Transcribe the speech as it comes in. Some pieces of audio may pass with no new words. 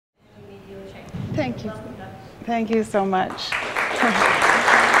Thank you. Thank you so much.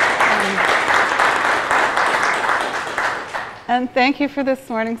 And thank you for this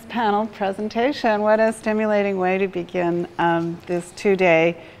morning's panel presentation. What a stimulating way to begin this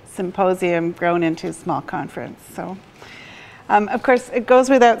two-day symposium grown into a small conference. So, of course, it goes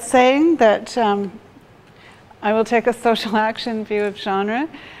without saying that I will take a social action view of genre.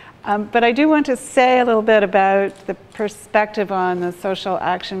 But I do want to say a little bit about the perspective on the social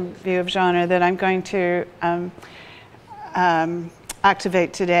action view of genre that I'm going to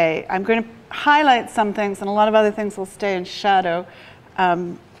activate today. I'm going to highlight some things, and a lot of other things will stay in shadow.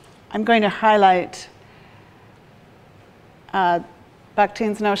 I'm going to highlight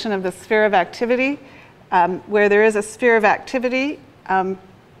Bakhtin's notion of the sphere of activity, where there is a sphere of activity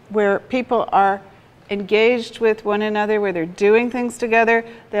where people are engaged with one another, where they're doing things together.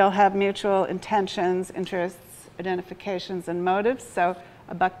 They'll have mutual intentions, interests, identifications, and motives. So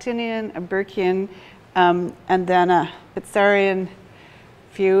a Bakhtinian, a Burkean, and then a Pizzarian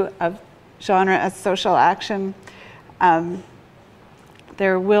view of genre as social action.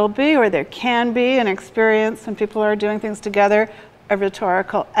 There will be, or there can be, an experience when people are doing things together, a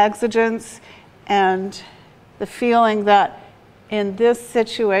rhetorical exigence, and the feeling that in this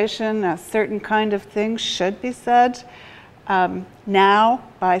situation, a certain kind of thing should be said now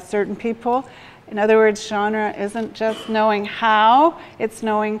by certain people. In other words, genre isn't just knowing how, it's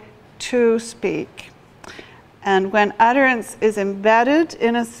knowing to speak. And when utterance is embedded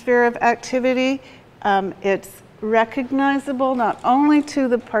in a sphere of activity, it's recognizable not only to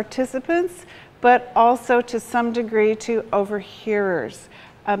the participants, but also to some degree to overhearers.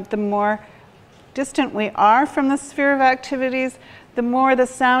 The more distant we are from the sphere of activities, the more the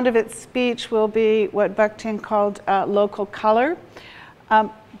sound of its speech will be what Bakhtin called local color.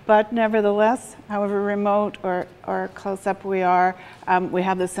 But nevertheless, however remote or close up we are, we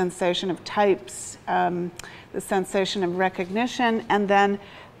have the sensation of types, the sensation of recognition, and then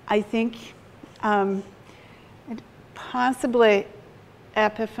I think possibly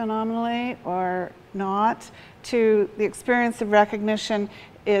epiphenomenally or not, to the experience of recognition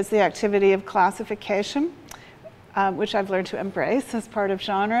is the activity of classification, which I've learned to embrace as part of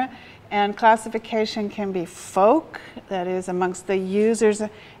genre. And classification can be folk, that is amongst the users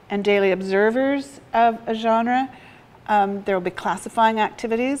and daily observers of a genre. There will be classifying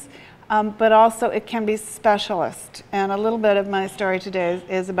activities, but also it can be specialist. And a little bit of my story today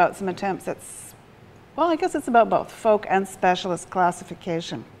is about some attempts at, well, I guess it's about both, folk and specialist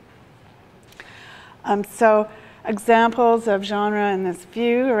classification. So examples of genre in this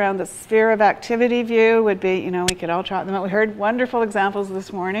view around the sphere of activity view would be, we could all trot them out. We heard wonderful examples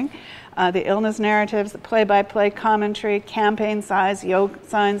this morning. The illness narratives, the play-by-play commentary, campaign signs,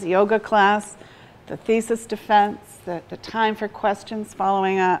 yoga class, the thesis defense, the time for questions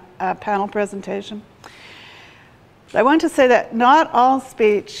following a panel presentation. I want to say that not all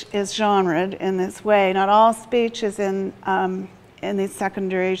speech is genred in this way. Not all speech is in these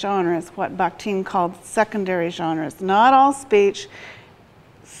secondary genres, what Bakhtin called secondary genres. Not all speech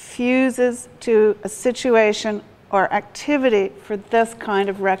fuses to a situation or activity for this kind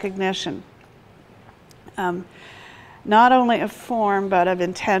of recognition. Not only of form, but of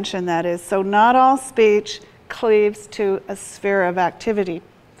intention, that is. So not all speech cleaves to a sphere of activity.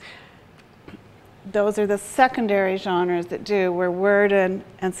 Those are the secondary genres that do, where word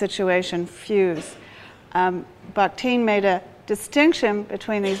and situation fuse. Bakhtin made a distinction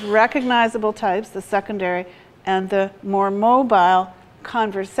between these recognizable types, the secondary, and the more mobile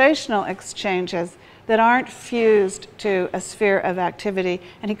conversational exchanges that aren't fused to a sphere of activity,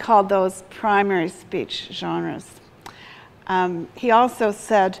 and he called those primary speech genres. He also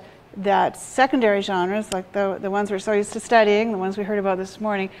said that secondary genres, like the ones we're so used to studying, the ones we heard about this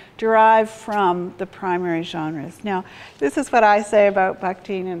morning, derive from the primary genres. Now, this is what I say about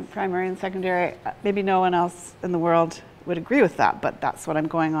Bakhtin and primary and secondary. Maybe no one else in the world would agree with that, but that's what I'm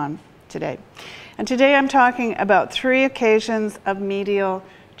going on today. And today I'm talking about 3 occasions of medial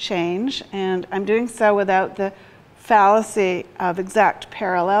change, and I'm doing so without the fallacy of exact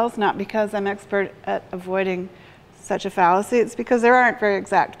parallels, not because I'm expert at avoiding such a fallacy, it's because there aren't very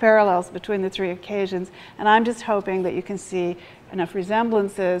exact parallels between the 3 occasions, and I'm just hoping that you can see enough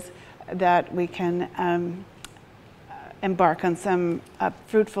resemblances that we can embark on some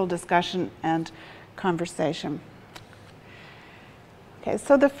fruitful discussion and conversation. Okay,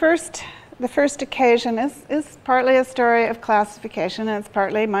 so the first occasion is partly a story of classification, and it's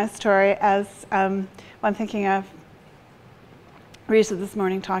partly my story as I'm thinking of Risa this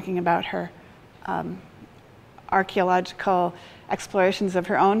morning talking about her archaeological explorations of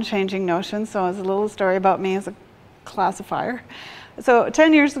her own changing notions. So it's a little story about me as a classifier. So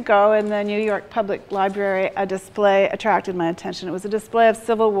 10 years ago in the New York Public Library, a display attracted my attention. It was a display of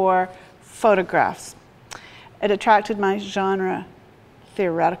Civil War photographs. It attracted my genre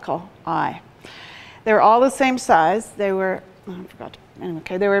theoretical eye. They were all the same size. They were, oh, I forgot.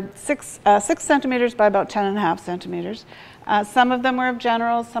 Okay, they were 6 centimeters by about 10.5 centimeters. Some of them were of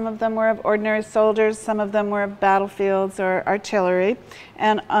generals, some of them were of ordinary soldiers, some of them were of battlefields or artillery.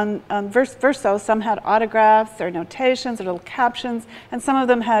 And on verso, some had autographs or notations or little captions, and some of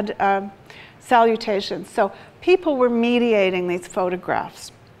them had salutations. So people were mediating these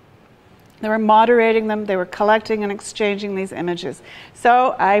photographs. They were moderating them, they were collecting and exchanging these images.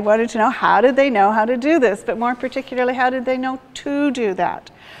 So I wanted to know, how did they know how to do this? But more particularly, how did they know to do that?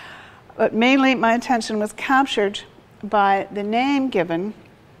 But mainly my attention was captured by the name given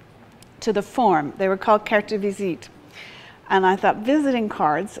to the form. They were called carte visite. And I thought, visiting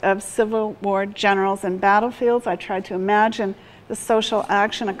cards of Civil War generals and battlefields. I tried to imagine the social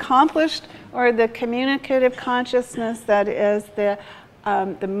action accomplished, or the communicative consciousness, that is the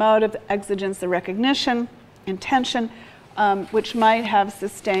mode of exigence, the recognition, intention, which might have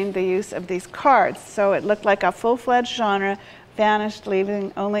sustained the use of these cards. So it looked like a full-fledged genre vanished,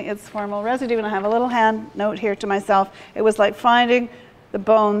 leaving only its formal residue. And I have a little hand note here to myself. It was like finding the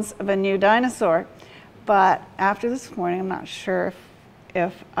bones of a new dinosaur. But after this morning, I'm not sure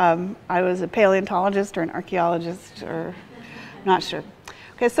if I was a paleontologist or an archaeologist, or I'm not sure.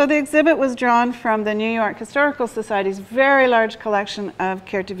 Okay, so the exhibit was drawn from the New York Historical Society's very large collection of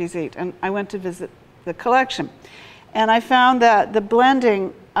carte visite, and I went to visit the collection. And I found that the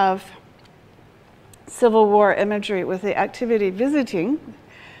blending of Civil War imagery with the activity visiting,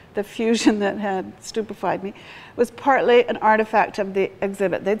 the fusion that had stupefied me, was partly an artifact of the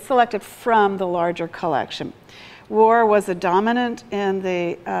exhibit. They'd selected from the larger collection. War was a dominant in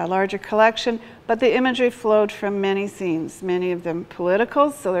the larger collection, but the imagery flowed from many scenes, many of them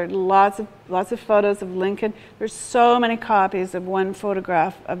political. So there are lots of photos of Lincoln. There's so many copies of one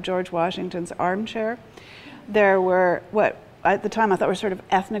photograph of George Washington's armchair. There were what at the time I thought were sort of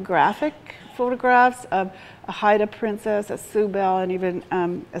ethnographic photographs of a Haida princess, a Sioux belle, and even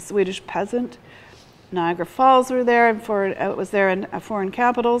a Swedish peasant. Niagara Falls were there, and it was there in foreign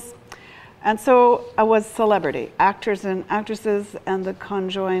capitals. And so I was celebrity, actors and actresses, and the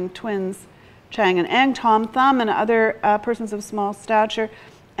conjoined twins, Chang and Eng, Tom Thumb, and other persons of small stature,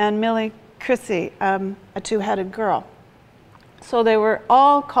 and Millie Chrissy, a two-headed girl. So they were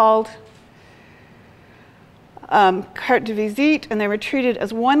all called carte de visite, and they were treated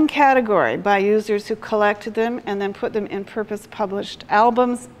as one category by users who collected them and then put them in purpose-published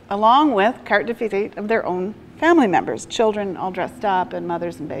albums, along with carte de visite of their own family members, children all dressed up, and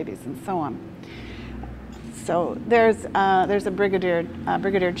mothers and babies, and so on. So there's a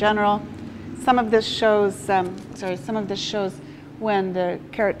brigadier general. Some of this shows, when the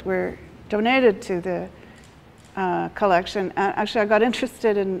carte were donated to the collection. Actually, I got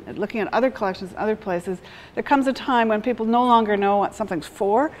interested in looking at other collections in other places. There comes a time when people no longer know what something's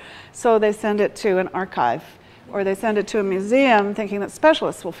for, so they send it to an archive, or they send it to a museum thinking that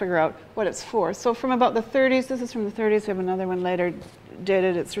specialists will figure out what it's for. So from about the 30s, this is from the 30s, we have another one later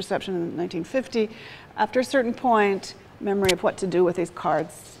dated its reception in 1950. After a certain point, memory of what to do with these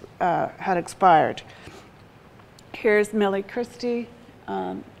cards had expired. Here's Millie Christie,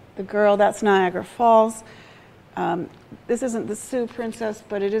 the girl, that's Niagara Falls. This isn't the Sioux princess,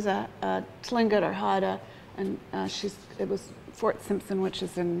 but it is a Tlingit or Haida, and it was Fort Simpson, which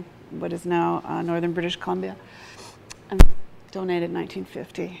is in what is now northern British Columbia, and donated in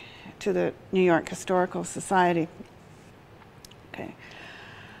 1950 to the New York Historical Society. Okay.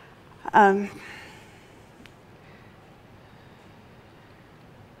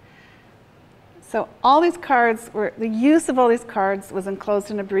 So all these cards the use of all these cards was enclosed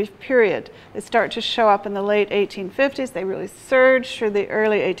in a brief period. They start to show up in the late 1850s. They really surged through the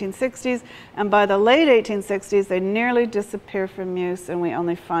early 1860s. And by the late 1860s, they nearly disappear from use, and we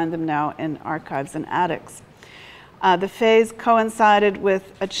only find them now in archives and attics. The phase coincided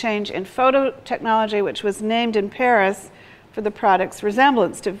with a change in photo technology, which was named in Paris for the product's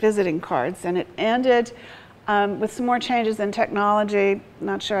resemblance to visiting cards. And it ended with some more changes in technology.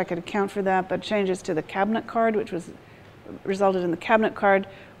 Not sure I could account for that, but changes to the cabinet card, which resulted in the cabinet card,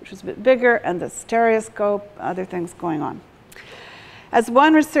 which was a bit bigger, and the stereoscope, other things going on. As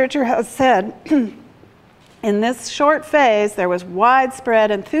one researcher has said, in this short phase, there was widespread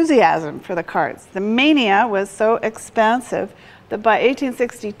enthusiasm for the cards. The mania was so expansive that by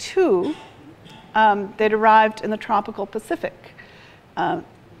 1862, they'd arrived in the tropical Pacific.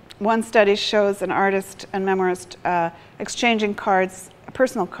 One study shows an artist and memoirist exchanging cards,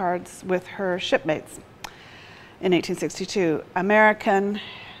 personal cards, with her shipmates. in 1862. American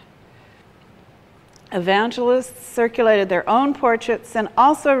evangelists circulated their own portraits and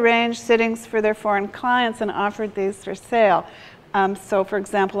also arranged sittings for their foreign clients and offered these for sale. So, for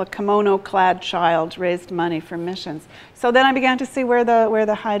example, a kimono-clad child raised money for missions. So then I began to see where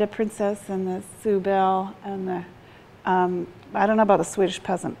the Haida princess and the Sioux belle and the, I don't know about the Swedish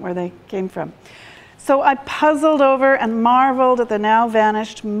peasant, where they came from. So I puzzled over and marveled at the now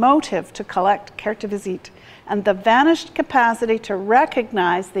vanished motive to collect carte de visite and the vanished capacity to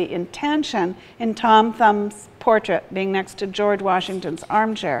recognize the intention in Tom Thumb's portrait being next to George Washington's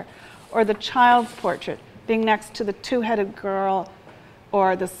armchair, or the child's portrait being next to the two-headed girl,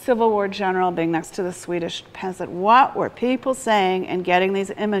 or the Civil War general being next to the Swedish peasant. What were people saying and getting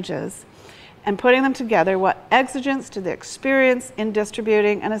these images and putting them together? What exigence did they experience in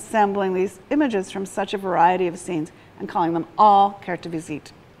distributing and assembling these images from such a variety of scenes and calling them all carte de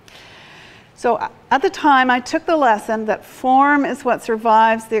visite? So at the time, I took the lesson that form is what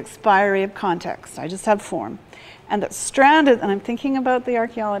survives the expiry of context. I just have form. And that stranded, and I'm thinking about the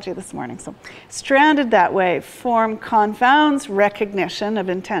archaeology this morning, so stranded that way, form confounds recognition of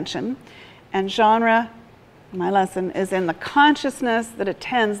intention, and genre, my lesson, is in the consciousness that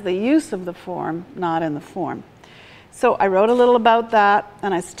attends the use of the form, not in the form. So I wrote a little about that,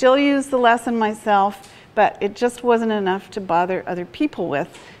 and I still use the lesson myself, but it just wasn't enough to bother other people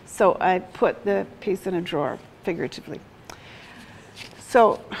with, so I put the piece in a drawer, figuratively.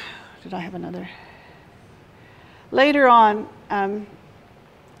 So, did I have another? Later on,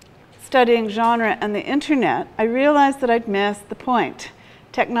 studying genre and the internet, I realized that I'd missed the point.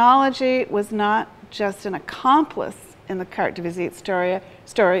 Technology was not just an accomplice in the carte de visite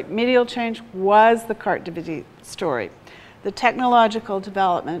story. Medial change was the carte de visite story. The technological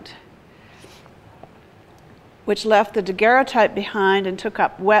development, which left the daguerreotype behind and took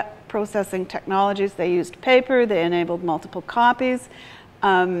up wet processing technologies. They used paper, they enabled multiple copies.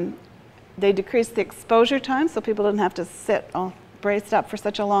 They decreased the exposure time, so people didn't have to sit all braced up for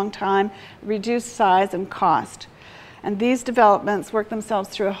such a long time, reduced size and cost. And these developments worked themselves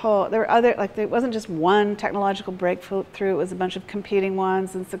through a whole, there were other, like it wasn't just one technological breakthrough, it was a bunch of competing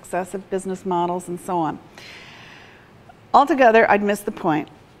ones and successive business models and so on. Altogether, I'd missed the point.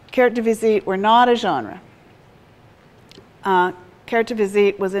 Carte de visite were not a genre. Carte de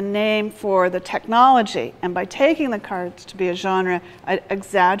visite was a name for the technology, and by taking the cards to be a genre, I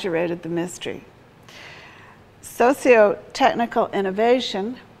exaggerated the mystery. Socio-technical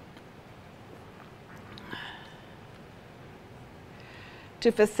innovation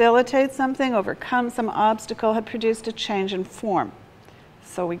to facilitate something, overcome some obstacle, had produced a change in form.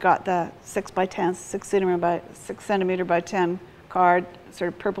 So we got the 6 by 10, 6 centimeter by 10 card, sort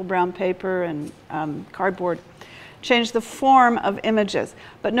of purple-brown paper and cardboard. Changed the form of images.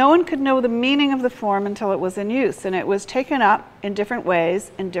 But no one could know the meaning of the form until it was in use, and it was taken up in different ways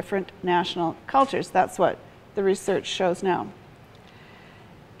in different national cultures. That's what the research shows now.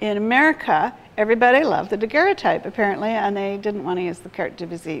 In America, everybody loved the daguerreotype, apparently, and they didn't want to use the carte de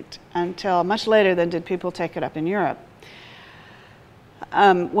visite until much later than did people take it up in Europe.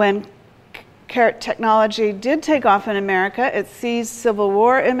 When carte technology did take off in America, it seized Civil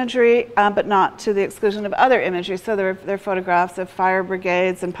War imagery, but not to the exclusion of other imagery. So there are photographs of fire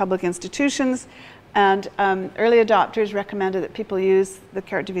brigades and public institutions, and early adopters recommended that people use the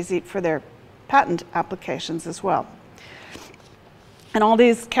carte de visite for their patent applications as well. And all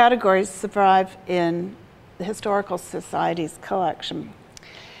these categories survive in the Historical Society's collection.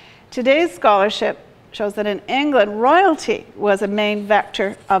 Today's scholarship shows that in England, royalty was a main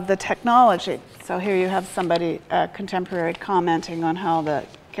vector of the technology. So here you have somebody, contemporary, commenting on how the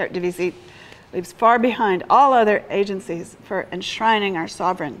carte de visite leaves far behind all other agencies for enshrining our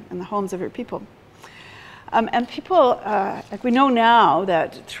sovereign in the homes of her people. And people, like we know now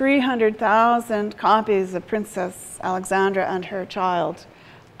that 300,000 copies of Princess Alexandra and her child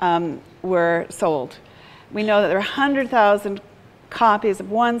were sold. We know that there are 100,000 copies of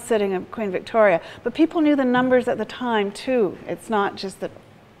one sitting of Queen Victoria, but people knew the numbers at the time too. It's not just that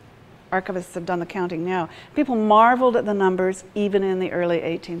archivists have done the counting now. People marveled at the numbers even in the early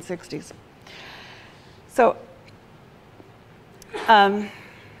 1860s. So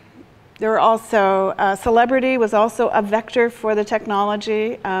there were also, celebrity was also a vector for the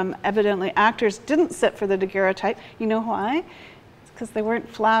technology. Evidently actors didn't sit for the daguerreotype. You know why? Because they weren't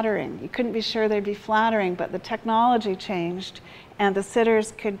flattering. You couldn't be sure they'd be flattering, but the technology changed and the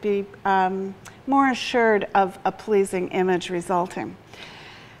sitters could be more assured of a pleasing image resulting.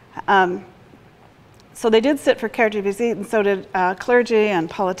 So they did sit for carte de visite, and so did clergy and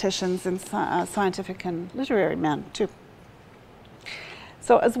politicians and scientific and literary men too.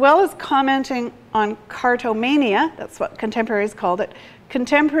 So as well as commenting on cartomania, that's what contemporaries called it,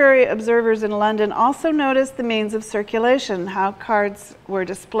 contemporary observers in London also noticed the means of circulation, how cards were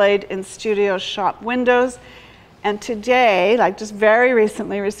displayed in studio shop windows. And today, like just very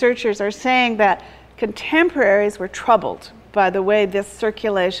recently, researchers are saying that contemporaries were troubled by the way this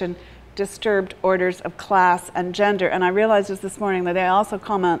circulation disturbed orders of class and gender. And I realized just this morning that they also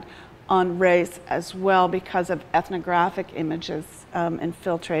comment on race as well because of ethnographic images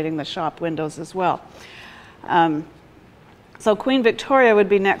infiltrating the shop windows as well. So Queen Victoria would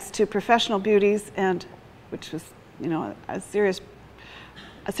be next to professional beauties, and which was, you know, a serious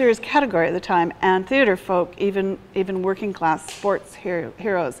category at the time, and theater folk, even working class sports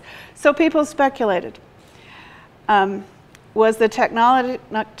heroes. So people speculated. Was the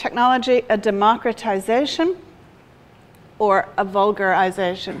technology a democratization or a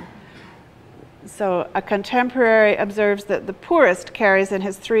vulgarization? So a contemporary observes that the poorest carries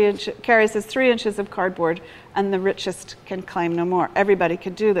his 3 inches of cardboard, and the richest can claim no more. Everybody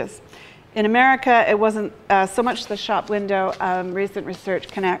could do this. In America, it wasn't so much the shop window. Recent research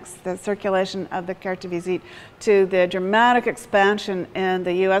connects the circulation of the carte de visite to the dramatic expansion in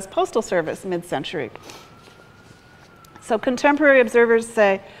the US Postal Service mid-century. So contemporary observers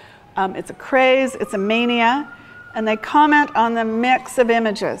say it's a craze, it's a mania, and they comment on the mix of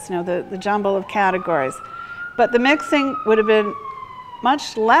images, you know, the jumble of categories. But the mixing would have been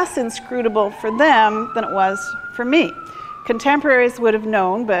much less inscrutable for them than it was for me. Contemporaries would have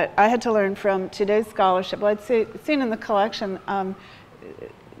known, but I had to learn from today's scholarship. Well, I'd seen in the collection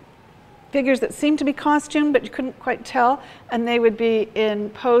figures that seemed to be costumed, but you couldn't quite tell, and they would be in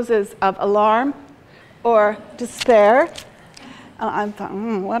poses of alarm or despair. I thought,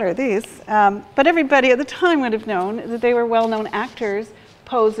 what are these? But everybody at the time would have known that they were well-known actors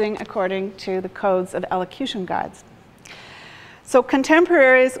posing according to the codes of elocution guides. So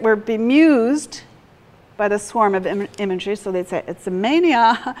contemporaries were bemused by the swarm of imagery, so they'd say, it's a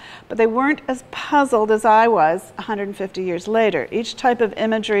mania, but they weren't as puzzled as I was 150 years later. Each type of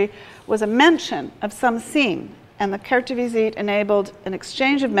imagery was a mention of some scene, and the carte de visite enabled an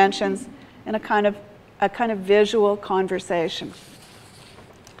exchange of mentions in a kind of visual conversation.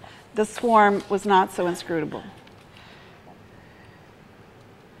 The swarm was not so inscrutable.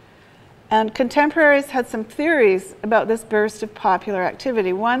 And contemporaries had some theories about this burst of popular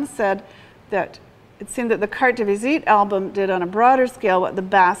activity. One said that it seemed that the carte de visite album did on a broader scale what the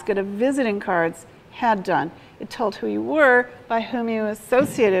basket of visiting cards had done. It told who you were, by whom you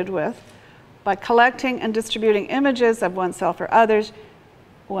associated with. By collecting and distributing images of oneself or others,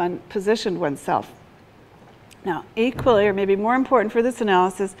 one positioned oneself. Now, equally, or maybe more important for this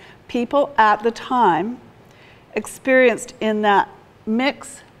analysis, people at the time experienced in that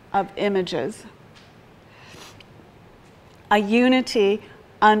mix of images a unity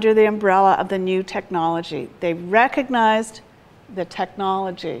under the umbrella of the new technology. They recognized the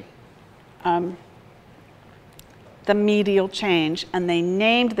technology, the medial change, and they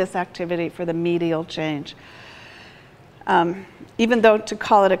named this activity for the medial change. Even though to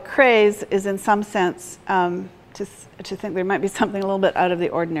call it a craze is in some sense to think there might be something a little bit out of the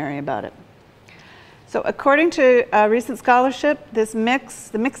ordinary about it. So according to recent scholarship, the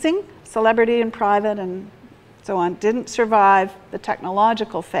mixing, celebrity and private and so on, didn't survive the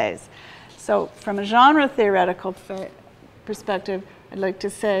technological phase. So from a genre theoretical perspective, I'd like to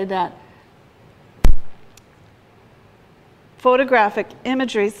say that photographic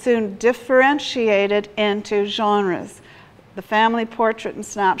imagery soon differentiated into genres. The family portrait and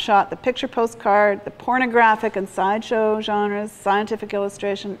snapshot, the picture postcard, the pornographic and sideshow genres, scientific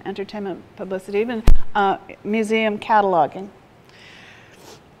illustration, entertainment, publicity, even museum cataloging.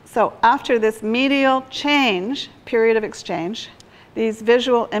 So after this medial change, period of exchange, these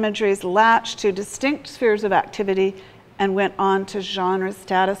visual imageries latched to distinct spheres of activity and went on to genre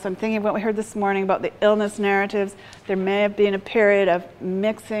status. I'm thinking of what we heard this morning about the illness narratives. There may have been a period of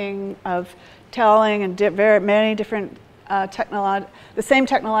mixing, of telling and very many different the same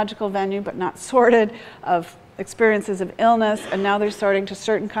technological venue, but not sorted, of experiences of illness, and now they're sorting to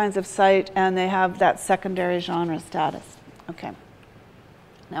certain kinds of sight, and they have that secondary genre status. Okay.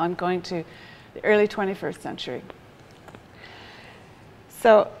 Now I'm going to the early 21st century.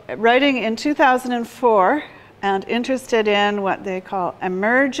 So writing in 2004 and interested in what they call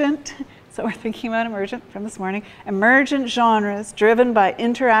emergent, so we're thinking about emergent from this morning, emergent genres driven by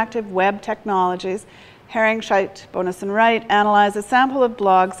interactive web technologies, Herringscheit, Bonus and Wright analyzed a sample of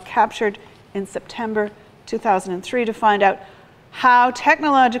blogs captured in September 2003 to find out how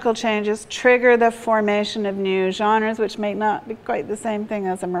technological changes trigger the formation of new genres, which may not be quite the same thing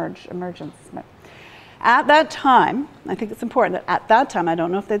as emergence. At that time, I think it's important that at that time, I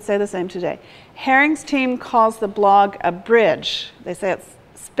don't know if they'd say the same today, Herring's team calls the blog a bridge. They say it's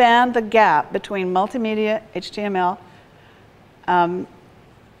spanned the gap between multimedia, HTML,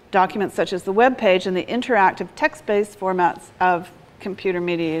 documents such as the web page, and the interactive text-based formats of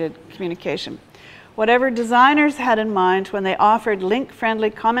computer-mediated communication. Whatever designers had in mind when they offered link-friendly,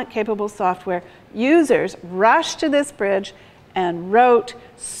 comment-capable software, users rushed to this bridge and wrote,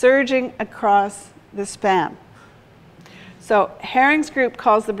 surging across the span. So Herring's group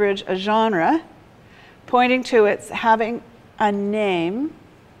calls the bridge a genre, pointing to its having a name.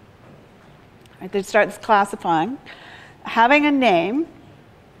 Right, they start this classifying. Having a name,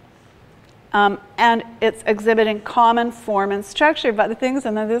 and it's exhibiting common form and structure. But the things,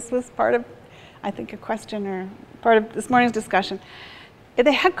 and this was part of, I think, a question or part of this morning's discussion.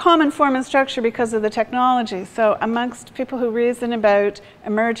 They had common form and structure because of the technology. So amongst people who reason about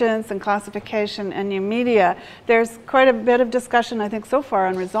emergence and classification and new media, there's quite a bit of discussion, I think, so far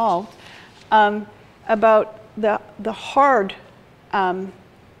unresolved, about the hard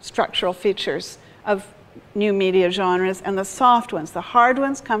structural features of new media genres and the soft ones. The hard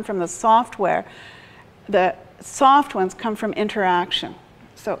ones come from the software. The soft ones come from interaction.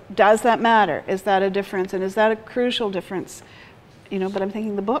 So does that matter? Is that a difference? And is that a crucial difference? You know, but I'm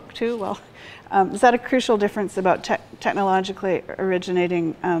thinking the book too, well, is that a crucial difference about technologically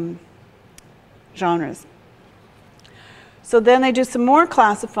originating genres? So then they do some more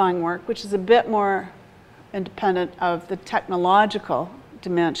classifying work, which is a bit more independent of the technological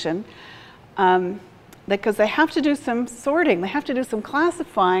dimension, because they have to do some sorting, they have to do some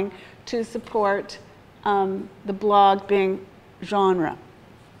classifying to support the blog being genre.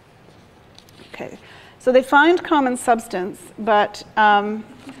 Okay. So they find common substance, but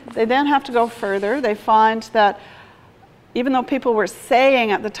they then have to go further. They find that even though people were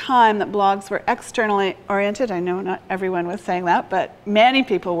saying at the time that blogs were externally oriented, I know not everyone was saying that, but many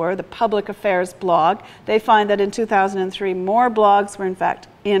people were, the public affairs blog, they find that in 2003 more blogs were in fact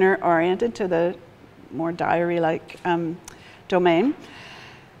inner oriented to the more diary-like domain.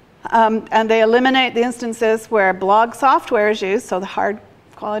 And they eliminate the instances where blog software is used, so the hard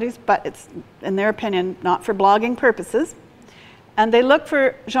qualities, but it's, in their opinion, not for blogging purposes. And they look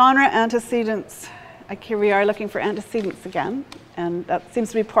for genre antecedents. Like here we are looking for antecedents again, and that seems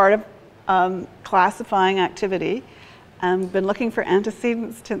to be part of classifying activity. And been looking for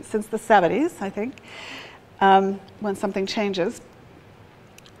antecedents since the 70s, I think, when something changes.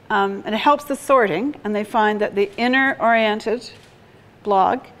 And it helps the sorting, and they find that the inner-oriented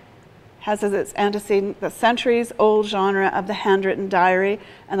blog has as its antecedent the centuries-old genre of the handwritten diary,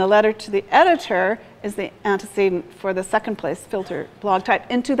 and the letter to the editor is the antecedent for the second place filter blog type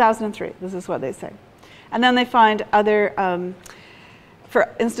in 2003. This is what they say. And then they find other, for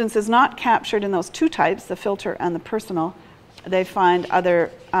instances not captured in those two types, the filter and the personal, they find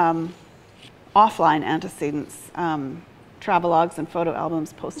other offline antecedents, travelogues and photo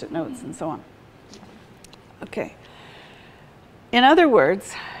albums, post-it notes, and so on. Okay. In other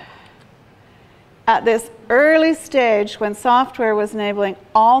words, at this early stage when software was enabling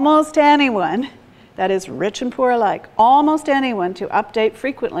almost anyone, that is rich and poor alike, almost anyone to update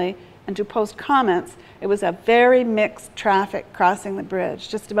frequently and to post comments, it was a very mixed traffic crossing the bridge.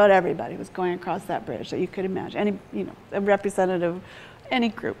 Just about everybody was going across that bridge that you could imagine. Any, you know, a representative of any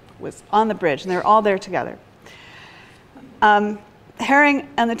group was on the bridge, and they're all there together. Herring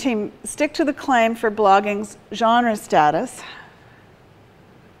and the team stick to the claim for blogging's genre status,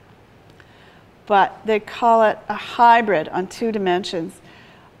 but they call it a hybrid on two dimensions.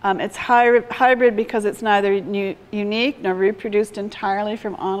 It's hybrid because it's neither unique nor reproduced entirely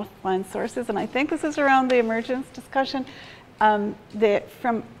from offline sources, and I think this is around the emergence discussion.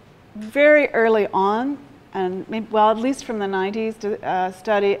 From very early on, and maybe, well, at least from the 90s,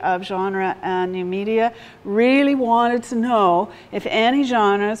 study of genre and new media really wanted to know if any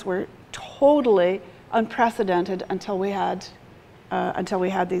genres were totally unprecedented until we had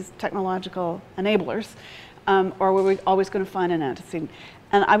these technological enablers, or were we always going to find an antecedent?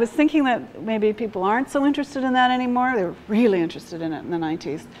 And I was thinking that maybe people aren't so interested in that anymore. They were really interested in it in the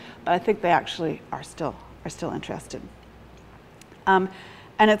 90s, but I think they actually are still interested. And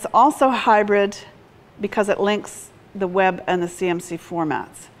it's also hybrid because it links the web and the CMC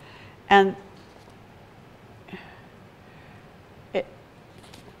formats. And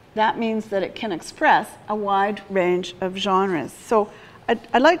that means that it can express a wide range of genres. So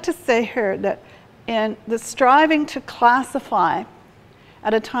I'd like to say here that in the striving to classify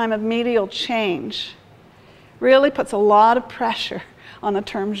at a time of medial change really puts a lot of pressure on the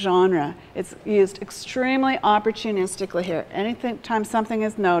term genre. It's used extremely opportunistically here. Anytime something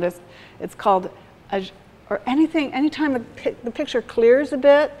is noticed, it's called or anything, anytime the picture clears a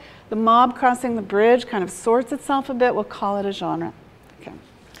bit, the mob crossing the bridge kind of sorts itself a bit, we'll call it a genre. Okay.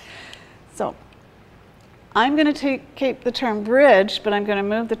 So I'm going to keep the term bridge, but I'm going to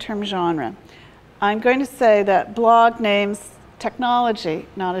move the term genre. I'm going to say that blog names technology,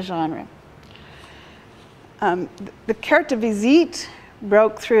 not a genre. The carte de visite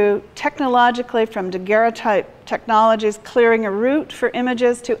broke through technologically from daguerreotype technologies, clearing a route for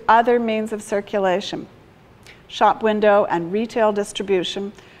images to other means of circulation. Shop window and retail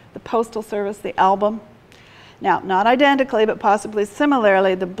distribution, the postal service, the album. Now, not identically, but possibly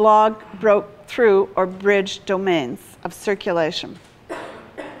similarly, the blog broke through or bridged domains of circulation.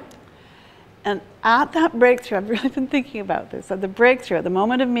 And at that breakthrough, I've really been thinking about this, at the breakthrough, at the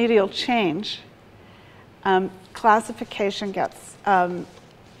moment of medial change, classification gets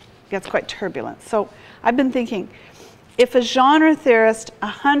quite turbulent. So I've been thinking, if a genre theorist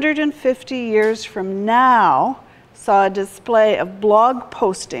 150 years from now saw a display of blog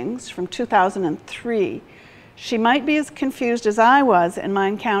postings from 2003, she might be as confused as I was in my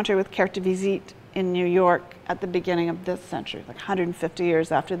encounter with carte de visite in New York at the beginning of this century, like 150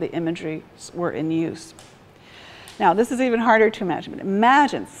 years after the imagery were in use. Now, this is even harder to imagine, but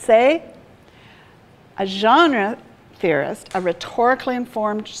imagine, say, a genre theorist, a rhetorically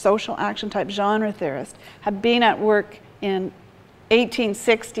informed social action type genre theorist, had been at work in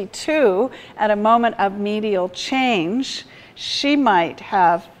 1862 at a moment of medial change. She might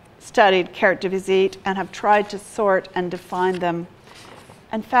have studied carte de visite and have tried to sort and define them.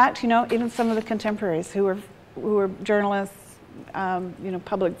 In fact, you know, even some of the contemporaries who were journalists, you know,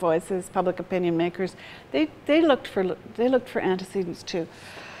 public voices, public opinion makers, they looked for antecedents too.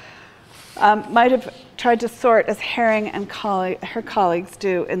 Might have tried to sort as Herring and her colleagues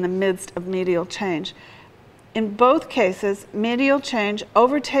do in the midst of medial change. In both cases, medial change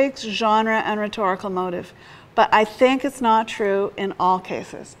overtakes genre and rhetorical motive. But I think it's not true in all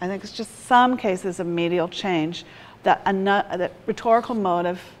cases. I think it's just some cases of medial change that rhetorical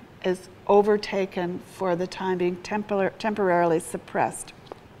motive is overtaken for the time being, temporarily suppressed.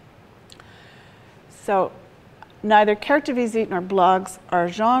 So neither carte de visite nor blogs are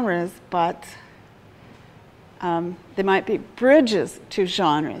genres, but they might be bridges to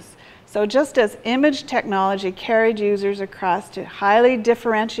genres. So just as image technology carried users across to highly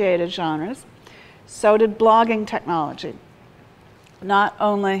differentiated genres, so did blogging technology. Not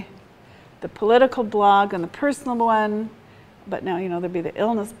only the political blog and the personal one, but now, you know, there'd be the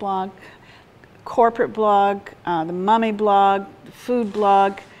illness blog, corporate blog, the mummy blog, the food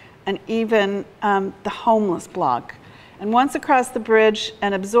blog, and even the homeless blog. And once across the bridge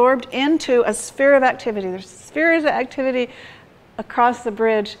and absorbed into a sphere of activity, there's spheres of activity across the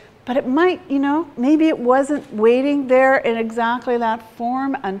bridge, but it might, you know, maybe it wasn't waiting there in exactly that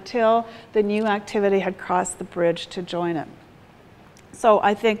form until the new activity had crossed the bridge to join it. So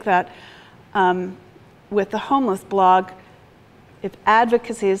I think that with the homeless blog, if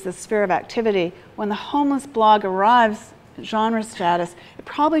advocacy is the sphere of activity, when the homeless blog arrives at genre status, it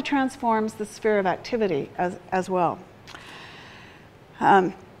probably transforms the sphere of activity as well.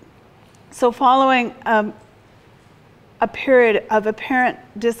 So following a period of apparent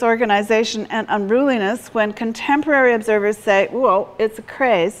disorganization and unruliness, when contemporary observers say, whoa, it's a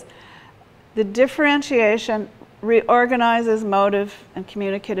craze, the differentiation reorganizes motive and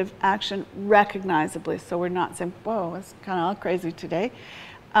communicative action recognizably. So we're not saying, whoa, it's kind of all crazy today.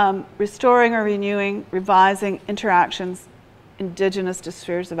 Restoring or renewing, revising interactions indigenous to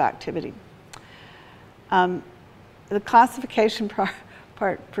spheres of activity. The classification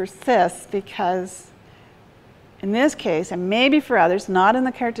part persists because in this case, and maybe for others, not in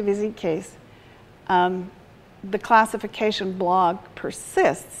the carte de visite case, the classification blog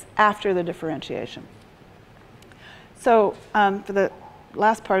persists after the differentiation. So for the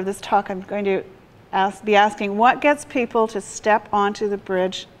last part of this talk, I'm going to be asking what gets people to step onto the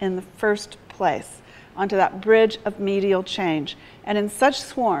bridge in the first place, onto that bridge of medial change. And in such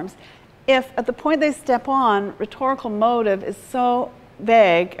swarms, if at the point they step on, rhetorical motive is so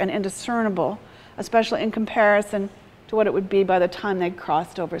vague and indiscernible, especially in comparison to what it would be by the time they'd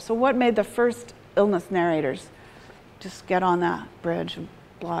crossed over. So what made the first illness narrators just get on that bridge of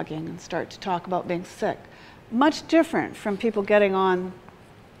blogging and start to talk about being sick? Much different from people going on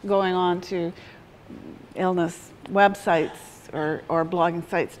to illness websites or blogging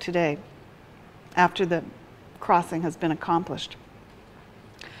sites today after the crossing has been accomplished.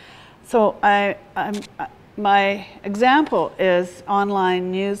 So my example is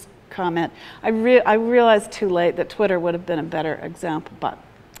online news comment. I realized too late that Twitter would have been a better example, but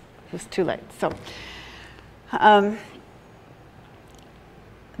it was too late. So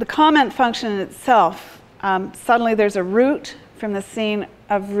the comment function in itself, suddenly there's a route from the scene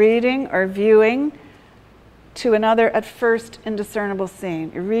of reading or viewing to another at first indiscernible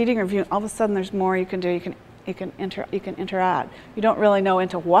scene. You're reading or viewing, all of a sudden there's more you can do. You can interact. You don't really know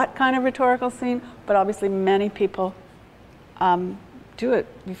into what kind of rhetorical scene, but obviously many people do it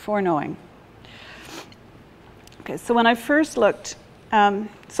before knowing. Okay, so when I first looked,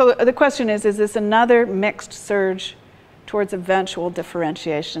 so the question is this another mixed surge towards eventual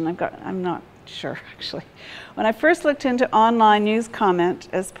differentiation? I'm not sure, actually. When I first looked into online news comment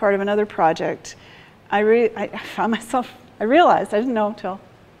as part of another project, I found myself, I realized, I didn't know until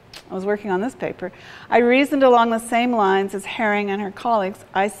I was working on this paper, I reasoned along the same lines as Herring and her colleagues.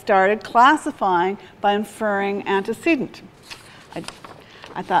 I started classifying by inferring antecedent.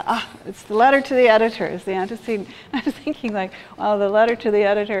 I thought, it's the letter to the editor, it's the antecedent. I was thinking like, well, the letter to the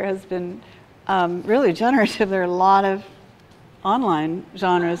editor has been really generative. There are a lot of online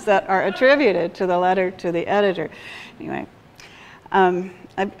genres that are attributed to the letter to the editor. Anyway,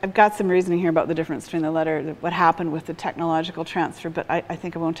 I've got some reasoning here about the difference between the letter, what happened with the technological transfer, but I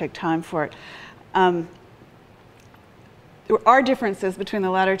think I won't take time for it. There are differences between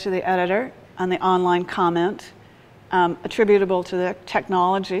the letter to the editor and the online comment, attributable to the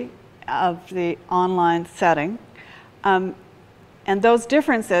technology of the online setting. And those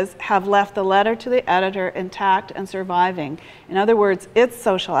differences have left the letter to the editor intact and surviving. In other words, its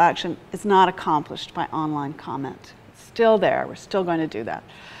social action is not accomplished by online comment. It's still there. We're still going to do that.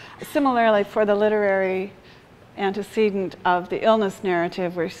 Similarly, for the literary antecedent of the illness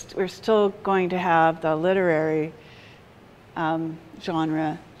narrative, we're still going to have the literary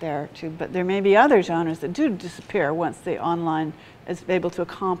genre there too, but there may be other genres that do disappear once the online is able to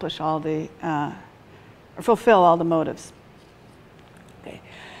accomplish all the, or fulfill all the motives. Okay.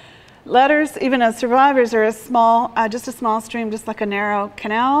 Letters, even as survivors, are a small, just a small stream, just like a narrow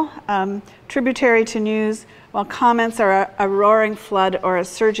canal, tributary to news, while comments are a roaring flood or a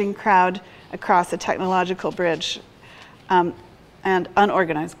surging crowd across a technological bridge, and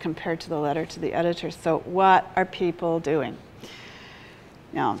unorganized compared to the letter to the editor. So what are people doing?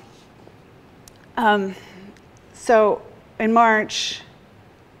 Now, so in March,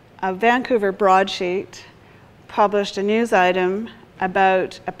 a Vancouver broadsheet published a news item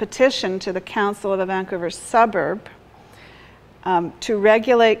about a petition to the Council of a Vancouver suburb to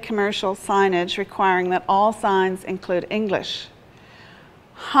regulate commercial signage requiring that all signs include English.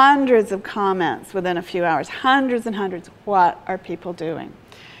 Hundreds of comments within a few hours, hundreds and hundreds. What are people doing?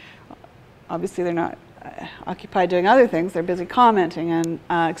 Obviously, they're not occupied doing other things. They're busy commenting and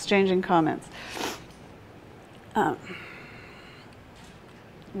exchanging comments.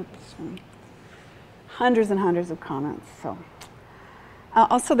 Hundreds and hundreds of comments. So,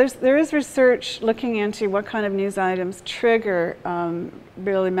 also, there is research looking into what kind of news items trigger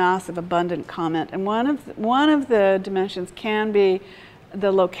really massive, abundant comment. And one of the dimensions can be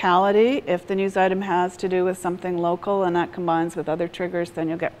the locality. If the news item has to do with something local and that combines with other triggers, then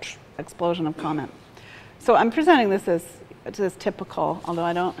you'll get explosion of comment. So I'm presenting this as typical, although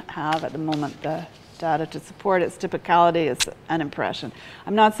I don't have at the moment the data to support its typicality as an impression.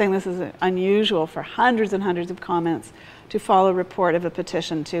 I'm not saying this is unusual for hundreds and hundreds of comments to follow a report of a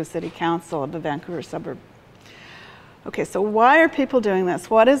petition to City Council of the Vancouver suburb. Okay, so why are people doing this?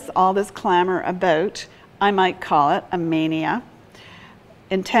 What is all this clamor about? I might call it a mania.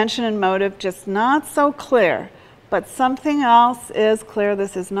 Intention and motive just not so clear, but something else is clear.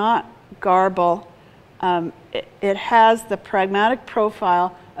 This is not garble. It has the pragmatic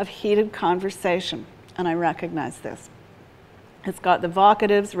profile of heated conversation, and I recognize this. It's got the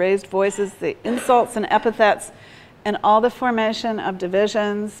vocatives, raised voices, the insults and epithets, and all the formation of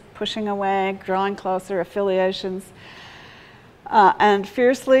divisions, pushing away, drawing closer, affiliations, and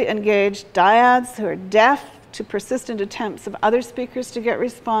fiercely engaged dyads who are deaf to persistent attempts of other speakers to get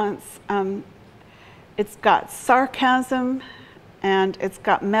response. It's got sarcasm, and it's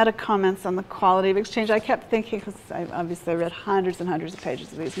got meta comments on the quality of exchange. I kept thinking, because I obviously read hundreds and hundreds of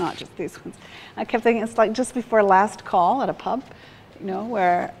pages of these, not just these ones. I kept thinking it's like just before last call at a pub, you know,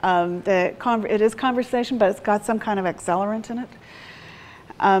 where it is conversation, but it's got some kind of accelerant in it.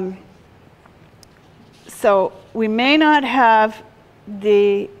 So we may not have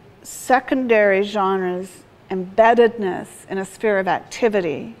the secondary genres embeddedness in a sphere of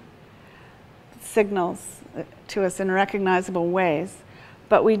activity, signals to us in recognizable ways,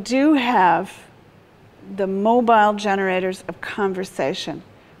 but we do have the mobile generators of conversation.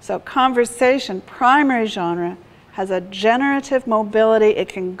 So conversation, primary genre, has a generative mobility. It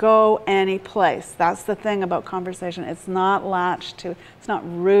can go any place. That's the thing about conversation. It's not latched to, it's not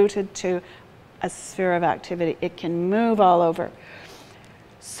rooted to a sphere of activity. It can move all over.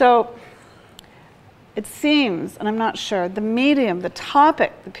 So it seems, and I'm not sure, the medium, the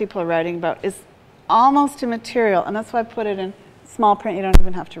topic that people are writing about is almost immaterial, and that's why I put it in small print. You don't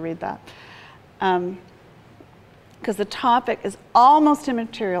even have to read that. Because the topic is almost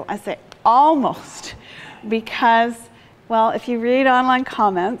immaterial. I say almost because, well, if you read online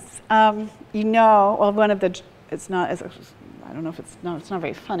comments, you know, well, one of the, it's not, I don't know if it's, no, it's not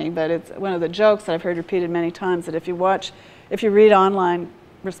very funny, but it's one of the jokes that I've heard repeated many times, that if you read online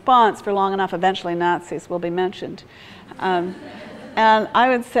response for long enough, eventually Nazis will be mentioned. And I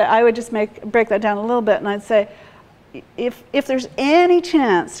would say, I would just break that down a little bit, and I'd say, if there's any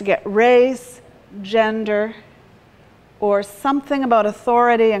chance to get race, gender, or something about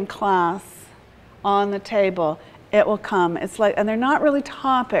authority and class on the table, it will come. It's like, and they're not really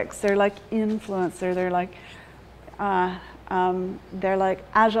topics, they're like influence, they're like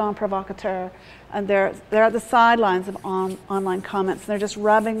agent provocateur, and they're at the sidelines of online comments, and they're just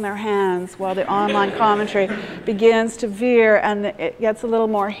rubbing their hands while the online commentary begins to veer and it gets a little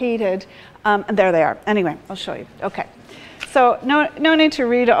more heated, and there they are. Anyway, I'll show you. Okay, so no need to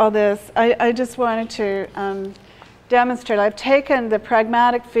read all this. I just wanted to demonstrate. I've taken the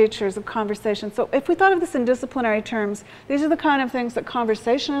pragmatic features of conversation. So if we thought of this in disciplinary terms, these are the kind of things that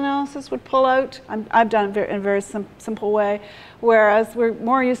conversation analysis would pull out. I've done it in a very simple way, whereas we're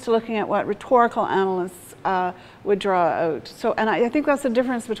more used to looking at what rhetorical analysts would draw out. So, and I think that's the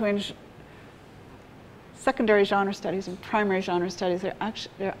difference between secondary genre studies and primary genre studies. They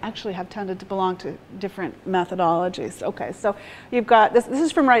actually have tended to belong to different methodologies. Okay, so you've got this. This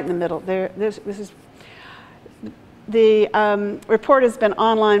is from right in the middle. This is. The report has been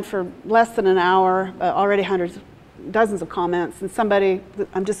online for less than an hour, already dozens of comments, and somebody,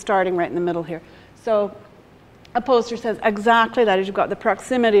 I'm just starting right in the middle here. So a poster says exactly that. You've got the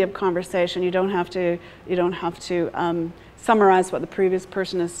proximity of conversation. You don't have to summarize what the previous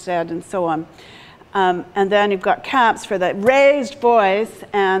person has said, and so on. And then you've got caps for the raised voice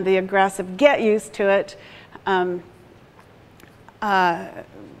and the aggressive get used to it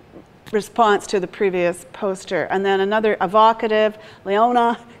response to the previous poster. And then another evocative,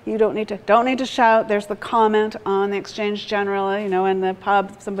 Leona, you don't need to shout. There's the comment on the exchange generally, you know, in the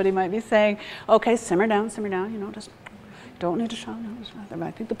pub, somebody might be saying, okay, simmer down, you know, just don't need to shout. No,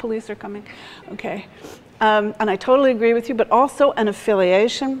 I think the police are coming. Okay. And I totally agree with you, but also an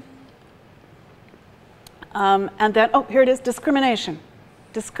affiliation. And then, oh, here it is, discrimination.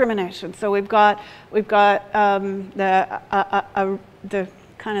 Discrimination. So we've got the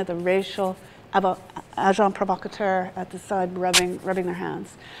kind of the racial agent provocateur at the side rubbing their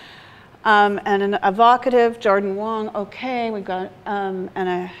hands. And an evocative, Jordan Wong, okay, we've got,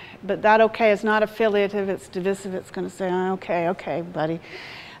 but that okay is not affiliative, it's divisive, it's going to say, okay, buddy.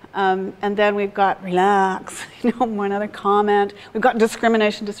 And then we've got relax, you know, one other comment. We've got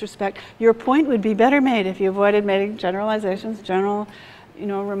discrimination, disrespect. Your point would be better made if you avoided making generalizations, general, you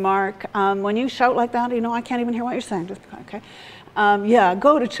know, remark. When you shout like that, you know, I can't even hear what you're saying, just, okay. Yeah,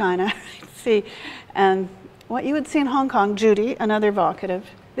 go to China, see, and what you would see in Hong Kong, Judy, another evocative.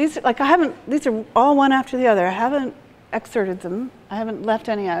 These, like, these are all one after the other. I haven't excerpted them. I haven't left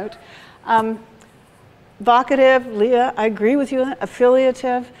any out. Vocative, Leah, I agree with you,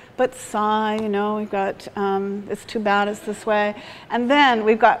 affiliative, but sigh, you know, we've got, it's too bad it's this way. And then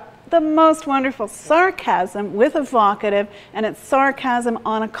we've got the most wonderful sarcasm with evocative, and it's sarcasm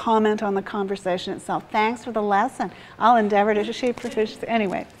on a comment on the conversation itself. Thanks for the lesson. I'll endeavor to achieve proficiency.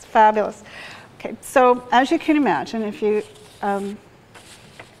 Anyway, it's fabulous. Okay, so as you can imagine, if you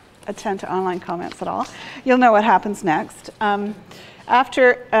attend to online comments at all, you'll know what happens next.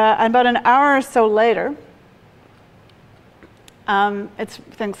 After about an hour or so later,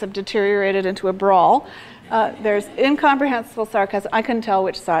 things have deteriorated into a brawl. There's incomprehensible sarcasm. I couldn't tell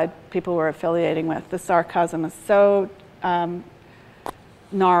which side people were affiliating with. The sarcasm is so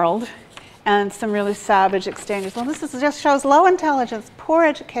gnarled, and some really savage exchanges. Well, this just shows low intelligence, poor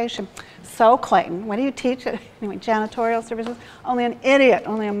education. So, Clayton, what do you teach? Anyway, janitorial services? Only an idiot,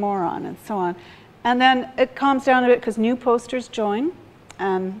 only a moron, and so on. And then it calms down a bit because new posters join,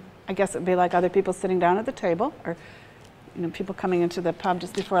 and I guess it would be like other people sitting down at the table, or you know, people coming into the pub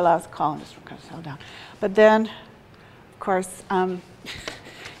just before last call and just kind of settle down. But then, of course,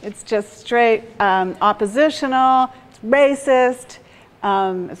 it's just straight oppositional, it's racist,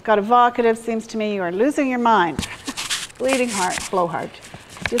 it's got evocative, seems to me you are losing your mind. Bleeding heart, blowhard.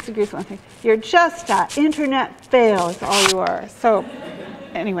 Disagree with one thing. You're just an internet fail is all you are. So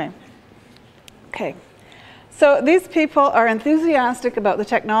anyway, okay. So these people are enthusiastic about the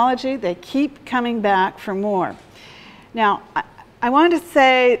technology. They keep coming back for more. Now, I wanted to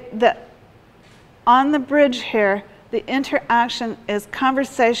say that on the bridge here, the interaction is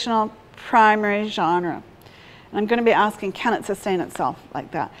conversational primary genre. And I'm going to be asking, can it sustain itself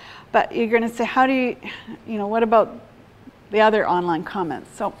like that? But you're going to say, how do you know, what about the other online comments?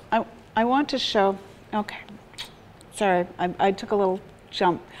 So I want to show, okay, sorry, I took a little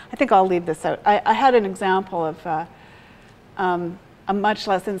jump. I think I'll leave this out. I had an example of a much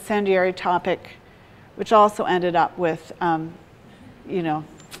less incendiary topic, which also ended up with, you know,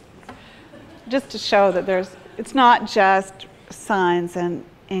 just to show that it's not just signs and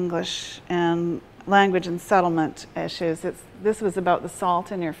English and language and settlement issues. This was about the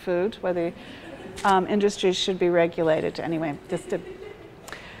salt in your food, whether industries should be regulated. Anyway, just to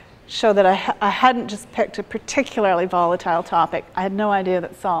show that I hadn't just picked a particularly volatile topic. I had no idea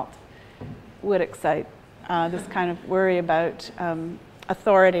that salt would excite this kind of worry about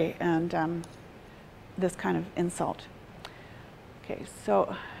authority and this kind of insult. Okay,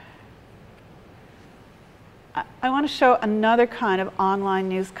 so I want to show another kind of online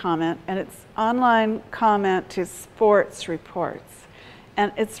news comment, and it's online comment to sports reports.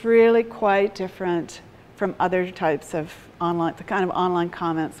 And it's really quite different from other types of online, the kind of online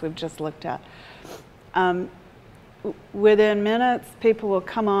comments we've just looked at. Within minutes, people will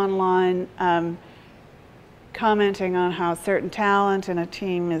come online commenting on how certain talent in a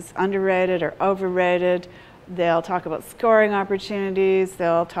team is underrated or overrated. They'll talk about scoring opportunities.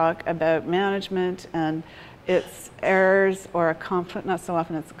 They'll talk about management and its errors, or not so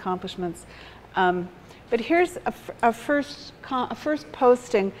often its accomplishments. But here's a first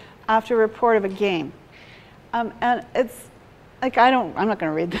posting after a report of a game. And it's like, I'm not going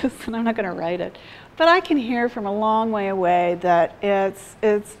to read this and I'm not going to write it, but I can hear from a long way away that it's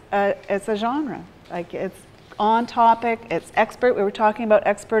a genre. Like, it's on topic, it's expert. We were talking about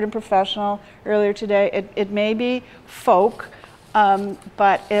expert and professional earlier today. It may be folk,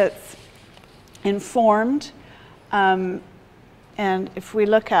 but it's informed. And if we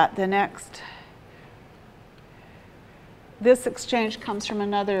look at the next, this exchange comes from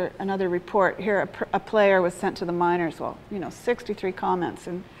another report. Here, a player was sent to the minors. Well, you know, 63 comments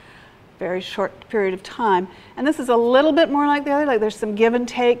in a very short period of time. And this is a little bit more like the other. Like, there's some give and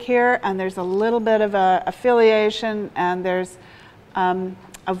take here, and there's a little bit of a affiliation, and there's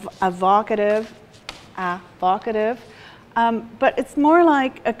evocative. But it's more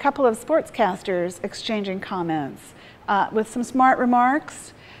like a couple of sportscasters exchanging comments with some smart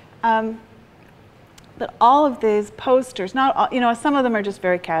remarks. But all of these posters, not all, you know, some of them are just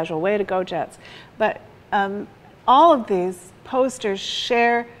very casual, way to go Jets, but all of these posters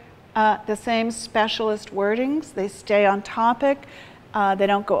share the same specialist wordings. They stay on topic. They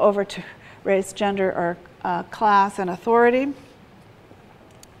don't go over to race, gender, or class and authority.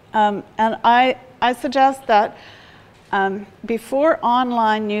 And I suggest that before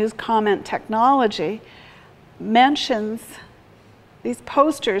online news comment technology, mentions, these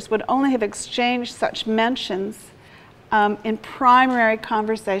posters would only have exchanged such mentions in primary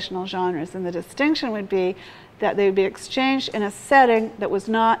conversational genres. And the distinction would be that they would be exchanged in a setting that was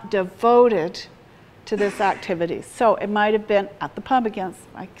not devoted to this activity. So it might have been at the pub again.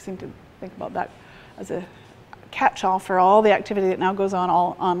 I seem to think about that as a catch-all for all the activity that now goes on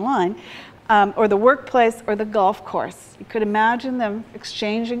all online. Or the workplace, or the golf course. You could imagine them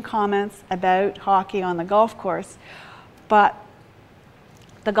exchanging comments about hockey on the golf course, but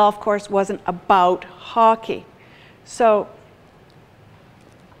the golf course wasn't about hockey. So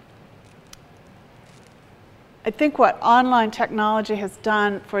I think what online technology has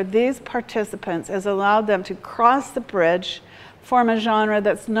done for these participants is allowed them to cross the bridge, form a genre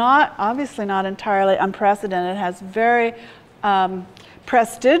that's obviously not entirely unprecedented, has very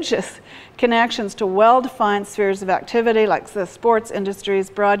prestigious connections to well-defined spheres of activity like the sports industries,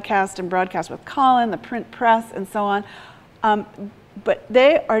 broadcast and broadcast with Colin, the print press, and so on. But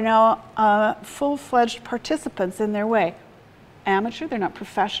they are now full-fledged participants in their way. Amateur, they're not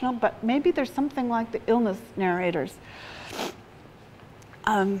professional, but maybe there's something like the illness narrators.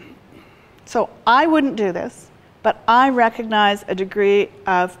 So I wouldn't do this, but I recognize a degree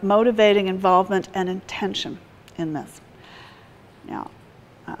of motivating involvement and intention in this. Now,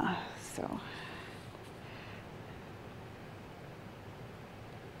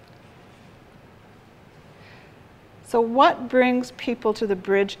 So what brings people to the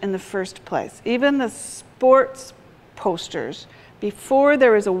bridge in the first place? Even the sports posters, before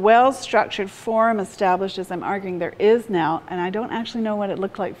there was a well-structured forum established, as I'm arguing there is now, and I don't actually know what it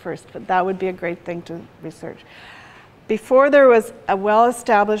looked like first, but that would be a great thing to research. Before there was a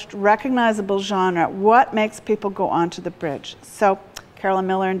well-established, recognizable genre, what makes people go onto the bridge? So Carolyn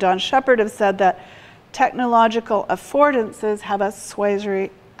Miller and Don Shepard have said that technological affordances have a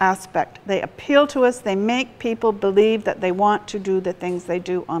aspect. They appeal to us. They make people believe that they want to do the things they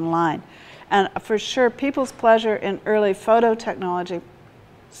do online. And for sure, people's pleasure in early photo technology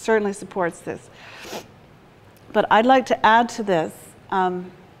certainly supports this. But I'd like to add to this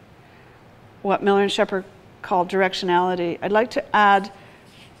what Miller and Shepard call directionality. I'd like to add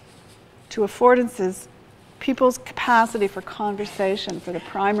to affordances people's capacity for conversation for the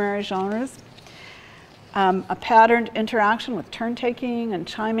primary genres, a patterned interaction with turn-taking and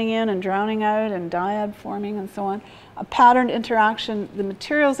chiming in and drowning out and dyad forming and so on, a patterned interaction, the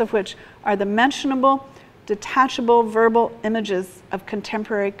materials of which are the mentionable, detachable verbal images of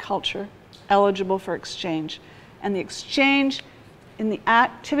contemporary culture eligible for exchange. And the exchange, in the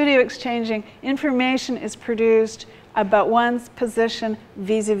activity of exchanging, information is produced about one's position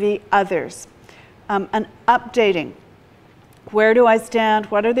vis-a-vis others. An updating. Where do I stand?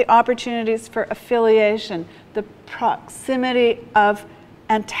 What are the opportunities for affiliation? The proximity of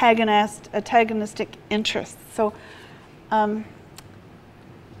antagonistic interests. So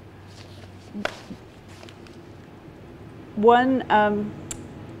one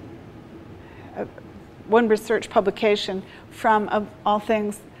research publication from, of all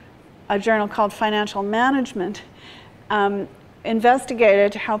things, a journal called Financial Management,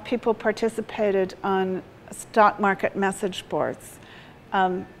 investigated how people participated on stock market message boards.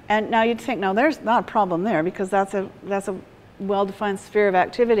 And now you'd think, no, there's not a problem there because that's a well-defined sphere of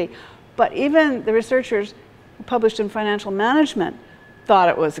activity. But even the researchers who published in Financial Management thought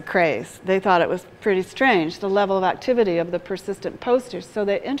it was a craze. They thought it was pretty strange, the level of activity of the persistent posters. So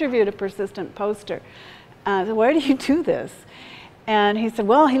they interviewed a persistent poster. Said, why do you do this? And he said,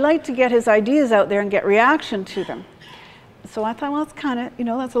 well, he liked to get his ideas out there and get reaction to them. So I thought, well, it's kind of,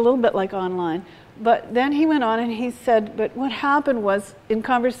 that's a little bit like online. But then he went on and he said, but what happened was in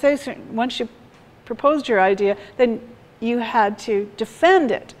conversation, once you proposed your idea, then you had to defend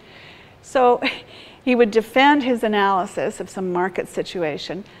it. So he would defend his analysis of some market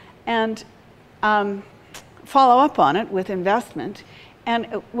situation and follow up on it with investment. And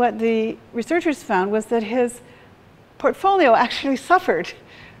what the researchers found was that his portfolio actually suffered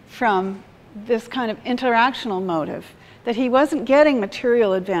from this kind of interactional motive, that he wasn't getting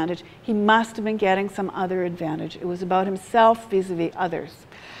material advantage. He must have been getting some other advantage. It was about himself vis-a-vis others.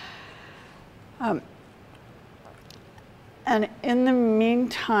 And in the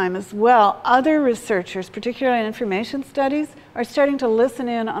meantime as well, other researchers, particularly in information studies, are starting to listen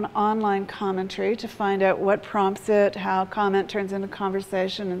in on online commentary to find out what prompts it, how comment turns into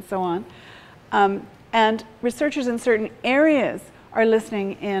conversation, and so on. And researchers in certain areas are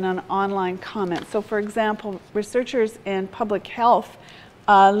listening in on online comments. So for example, researchers in public health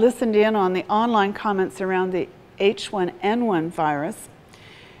listened in on the online comments around the H1N1 virus.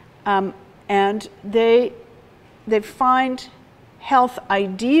 And they find health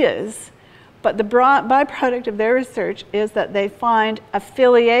ideas, but the byproduct of their research is that they find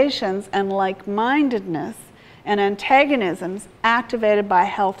affiliations and like-mindedness and antagonisms activated by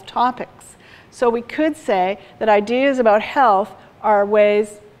health topics. So we could say that ideas about health are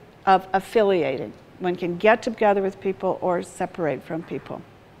ways of affiliating. One can get together with people or separate from people.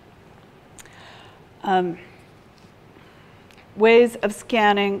 Ways of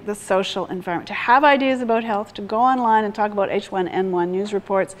scanning the social environment. To have ideas about health, to go online and talk about H1N1 news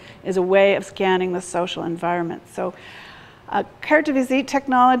reports is a way of scanning the social environment. So carte de visite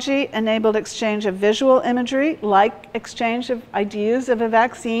technology enabled exchange of visual imagery, like exchange of ideas of a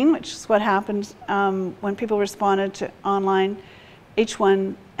vaccine, which is what happened when people responded to online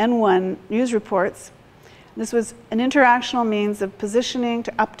H1N1 news reports. This was an interactional means of positioning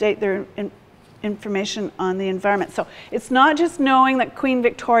to update their information on the environment. So it's not just knowing that Queen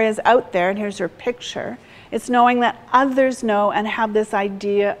Victoria is out there and here's her picture. It's knowing that others know and have this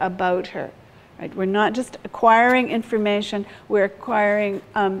idea about her. Right? We're not just acquiring information, we're acquiring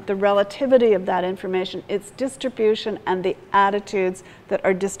the relativity of that information, its distribution and the attitudes that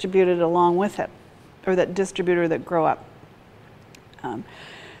are distributed along with it, or that distribute or that grow up.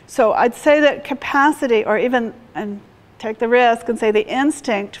 So I'd say that capacity, or even, and take the risk and say the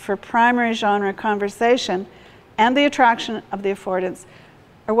instinct for primary genre conversation and the attraction of the affordance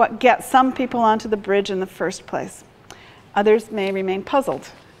are what gets some people onto the bridge in the first place. Others may remain puzzled.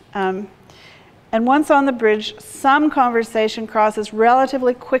 And once on the bridge, some conversation crosses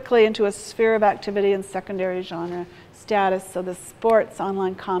relatively quickly into a sphere of activity and secondary genre status. So the sports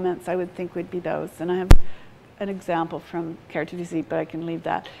online comments, I would think, would be those. And I have an example from carte de visite, but I can leave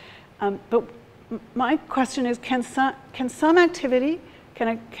that. But my question is, can some activity,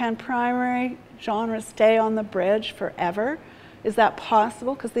 can primary genre stay on the bridge forever? Is that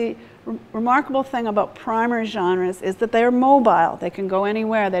possible? Because the remarkable thing about primer genres is that they are mobile. They can go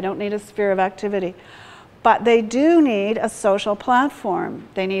anywhere. They don't need a sphere of activity. But they do need a social platform.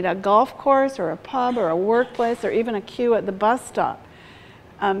 They need a golf course or a pub or a workplace or even a queue at the bus stop.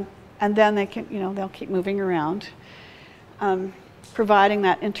 And then they can, they'll keep moving around, providing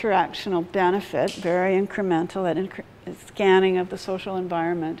that interactional benefit, very incremental, that scanning of the social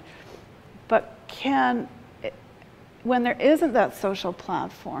environment. But when there isn't that social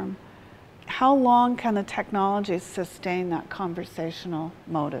platform, how long can the technology sustain that conversational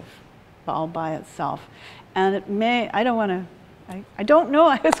motive all by itself? And it may, I don't know,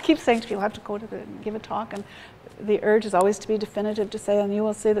 I just keep saying to people, I have to go to give a talk, and the urge is always to be definitive, to say, and you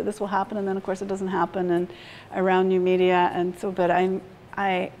will see that this will happen, and then of course it doesn't happen, and around new media, and so, but I'm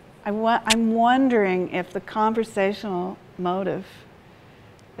wondering if the conversational motive,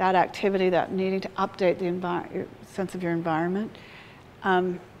 that activity, that needing to update your sense of your environment,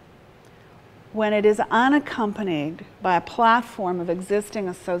 when it is unaccompanied by a platform of existing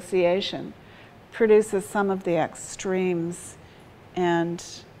association, produces some of the extremes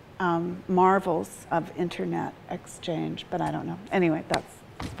and marvels of internet exchange, but I don't know. Anyway, that's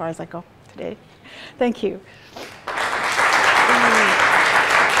as far as I go today. Thank you.